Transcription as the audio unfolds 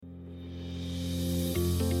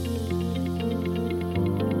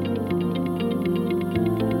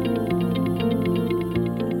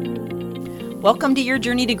Welcome to Your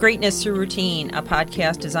Journey to Greatness Through Routine, a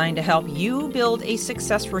podcast designed to help you build a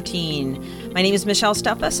success routine. My name is Michelle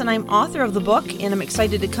Steffes, and I'm author of the book, and I'm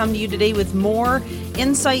excited to come to you today with more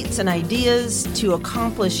insights and ideas to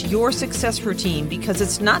accomplish your success routine, because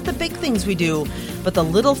it's not the big things we do, but the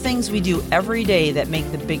little things we do every day that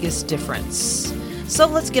make the biggest difference. So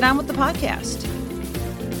let's get on with the podcast.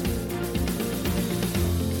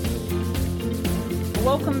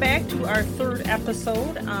 Welcome back to our third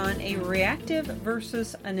episode on a reactive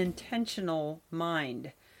versus an intentional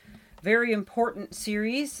mind. Very important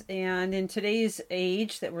series, and in today's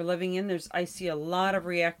age that we're living in, I see a lot of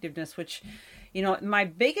reactiveness, which, my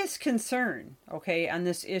biggest concern, on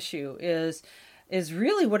this issue is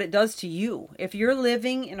really what it does to you. If you're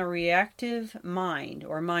living in a reactive mind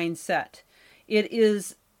or mindset, it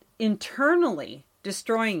is internally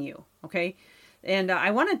destroying you, And I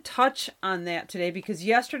want to touch on that today because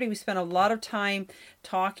yesterday we spent a lot of time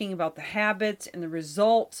talking about the habits and the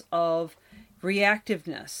results of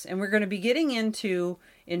reactiveness. And we're going to be getting into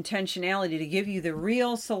intentionality to give you the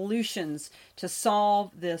real solutions to solve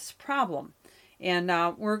this problem. And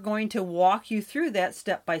we're going to walk you through that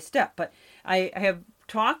step by step. But I have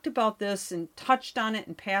talked about this and touched on it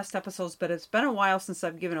in past episodes, but it's been a while since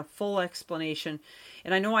I've given a full explanation.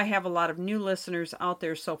 And I know I have a lot of new listeners out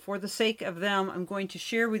there, so for the sake of them, I'm going to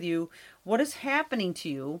share with you what is happening to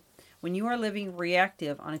you when you are living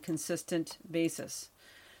reactive on a consistent basis.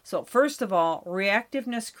 So first of all,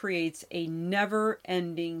 reactiveness creates a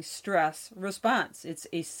never-ending stress response. It's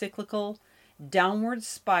a cyclical downward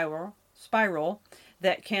spiral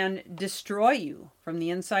that can destroy you from the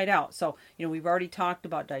inside out. So, we've already talked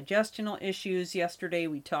about digestional issues yesterday.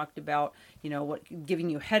 We talked about, what giving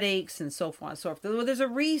you headaches and so forth and so forth. There's a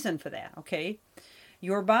reason for that, okay?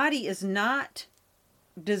 Your body is not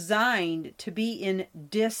designed to be in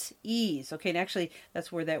dis-ease, okay? And actually,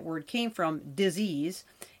 that's where that word came from. Disease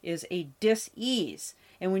is a dis-ease.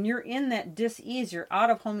 And when you're in that dis-ease, you're out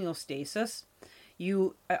of homeostasis.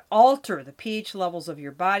 You alter the pH levels of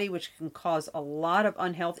your body, which can cause a lot of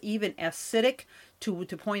unhealth, even acidic to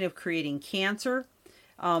point of creating cancer.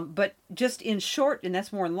 But just in short, and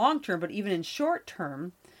that's more in long term, but even in short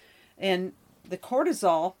term, and the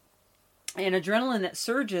cortisol and adrenaline that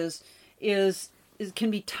surges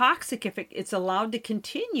can be toxic if it's allowed to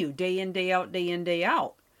continue day in, day out, day in, day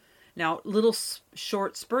out. Now, little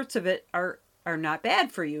short spurts of it are not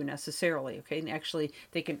bad for you necessarily, okay? And actually,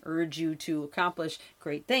 they can urge you to accomplish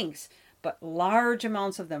great things. But large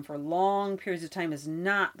amounts of them for long periods of time is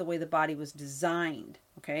not the way the body was designed,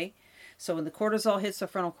 okay? So when the cortisol hits the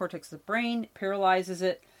frontal cortex of the brain, it paralyzes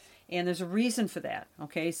it, and there's a reason for that,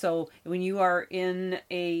 okay? So when you are in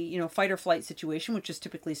a, fight or flight situation, which is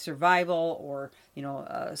typically survival or,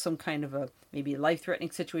 some kind of maybe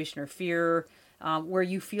life-threatening situation or fear, where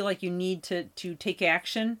you feel like you need to take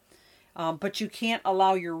action, but you can't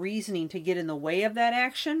allow your reasoning to get in the way of that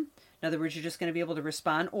action. In other words, you're just going to be able to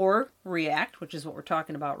respond or react, which is what we're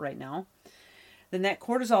talking about right now. Then that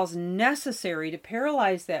cortisol is necessary to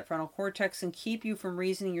paralyze that frontal cortex and keep you from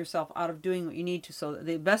reasoning yourself out of doing what you need to. So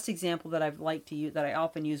the best example that I've liked to use, that I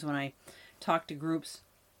often use when I talk to groups,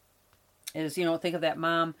 is, think of that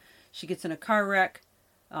mom. She gets in a car wreck.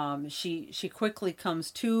 She quickly comes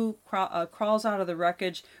to, crawls out of the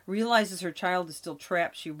wreckage, realizes her child is still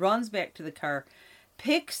trapped. She runs back to the car,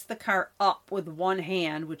 picks the car up with one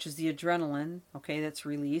hand, which is the adrenaline, that's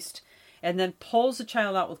released, and then pulls the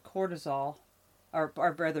child out with cortisol, or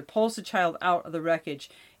rather pulls the child out of the wreckage.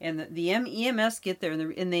 And the EMS get there,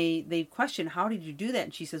 and they question, how did you do that?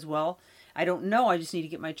 And she says, well, I don't know. I just need to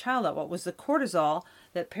get my child out. What was the cortisol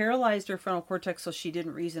that paralyzed her frontal cortex so she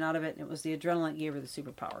didn't reason out of it? And it was the adrenaline that gave her the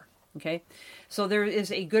superpower. Okay? So there is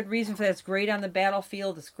a good reason for that. It's great on the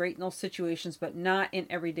battlefield. It's great in those situations, but not in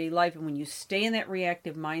everyday life. And when you stay in that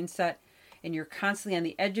reactive mindset and you're constantly on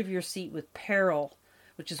the edge of your seat with peril,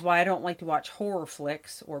 which is why I don't like to watch horror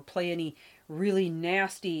flicks or play any really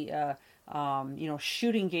nasty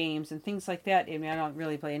shooting games and things like that. I mean, I don't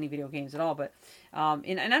really play any video games at all, but,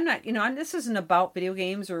 and I'm not, this isn't about video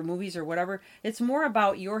games or movies or whatever. It's more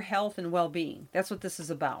about your health and well-being. That's what this is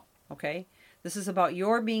about, okay? This is about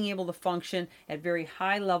your being able to function at very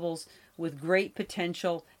high levels with great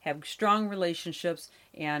potential, have strong relationships,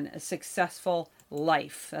 and a successful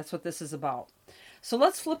life. That's what this is about. So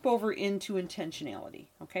let's flip over into intentionality,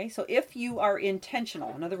 okay? So if you are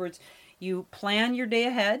intentional, in other words, you plan your day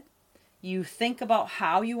ahead, you think about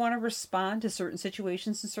how you want to respond to certain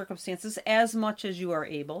situations and circumstances as much as you are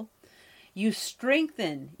able. You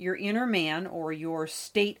strengthen your inner man or your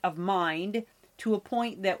state of mind to a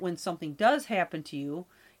point that when something does happen to you,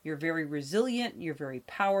 You're very resilient, you're very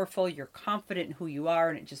powerful, you're confident in who you are,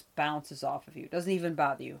 and it just bounces off of you. It doesn't even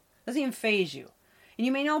bother you. It doesn't even faze you. And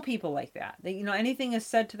you may know people like that. They, anything is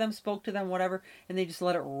said to them, spoke to them, whatever, and they just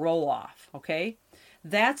let it roll off, okay?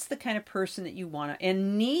 That's the kind of person that you want to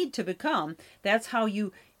and need to become. That's how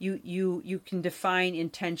you can define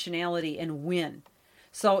intentionality and win.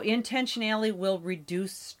 So intentionality will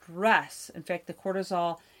reduce stress. In fact, the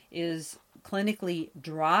cortisol is clinically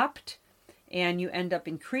dropped, and you end up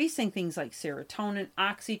increasing things like serotonin,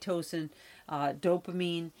 oxytocin,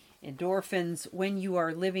 dopamine, endorphins when you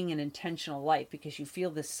are living an intentional life, because you feel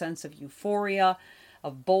this sense of euphoria,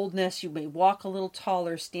 of boldness. You may walk a little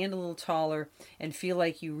taller, stand a little taller, and feel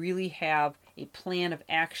like you really have a plan of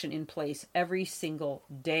action in place every single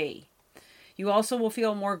day. You also will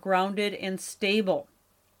feel more grounded and stable.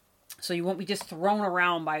 So you won't be just thrown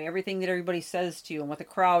around by everything that everybody says to you and what the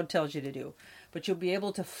crowd tells you to do. But you'll be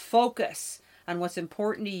able to focus on what's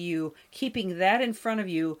important to you, keeping that in front of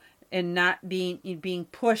you and not being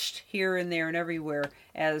pushed here and there and everywhere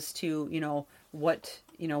as to,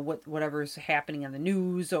 whatever's happening on the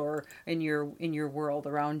news or in your world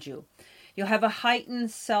around you. You'll have a heightened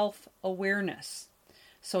self-awareness.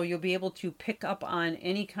 So you'll be able to pick up on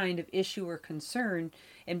any kind of issue or concern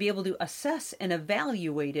and be able to assess and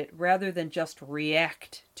evaluate it rather than just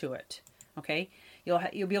react to it. Okay?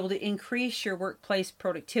 You'll be able to increase your workplace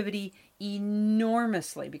productivity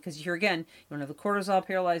enormously, because here again, you don't have the cortisol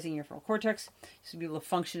paralyzing your frontal cortex, so you'll be able to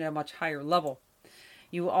function at a much higher level.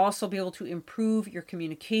 You will also be able to improve your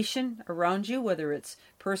communication around you, whether it's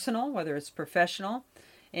personal, whether it's professional,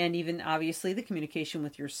 and even obviously the communication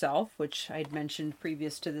with yourself, which I'd mentioned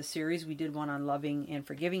previous to this series. We did one on loving and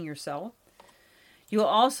forgiving yourself. You'll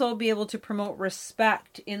also be able to promote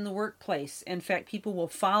respect in the workplace. In fact, people will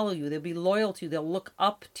follow you. They'll be loyal to you. They'll look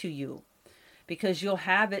up to you because you'll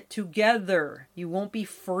have it together. You won't be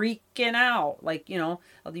freaking out. Like,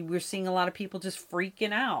 we're seeing a lot of people just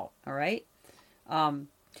freaking out. All right.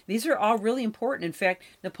 These are all really important. In fact,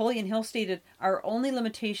 Napoleon Hill stated, our only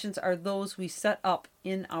limitations are those we set up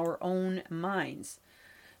in our own minds.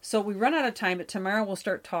 So we run out of time, but tomorrow we'll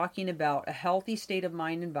start talking about a healthy state of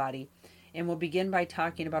mind and body. And we'll begin by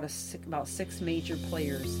talking about about 6 major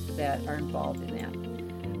players that are involved in that.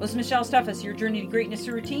 Well, this is Michelle Steffes, your journey to greatness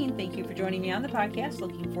through routine. Thank you for joining me on the podcast.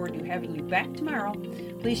 Looking forward to having you back tomorrow.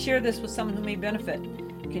 Please share this with someone who may benefit.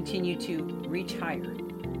 Continue to reach higher.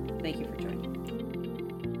 Thank you for joining me.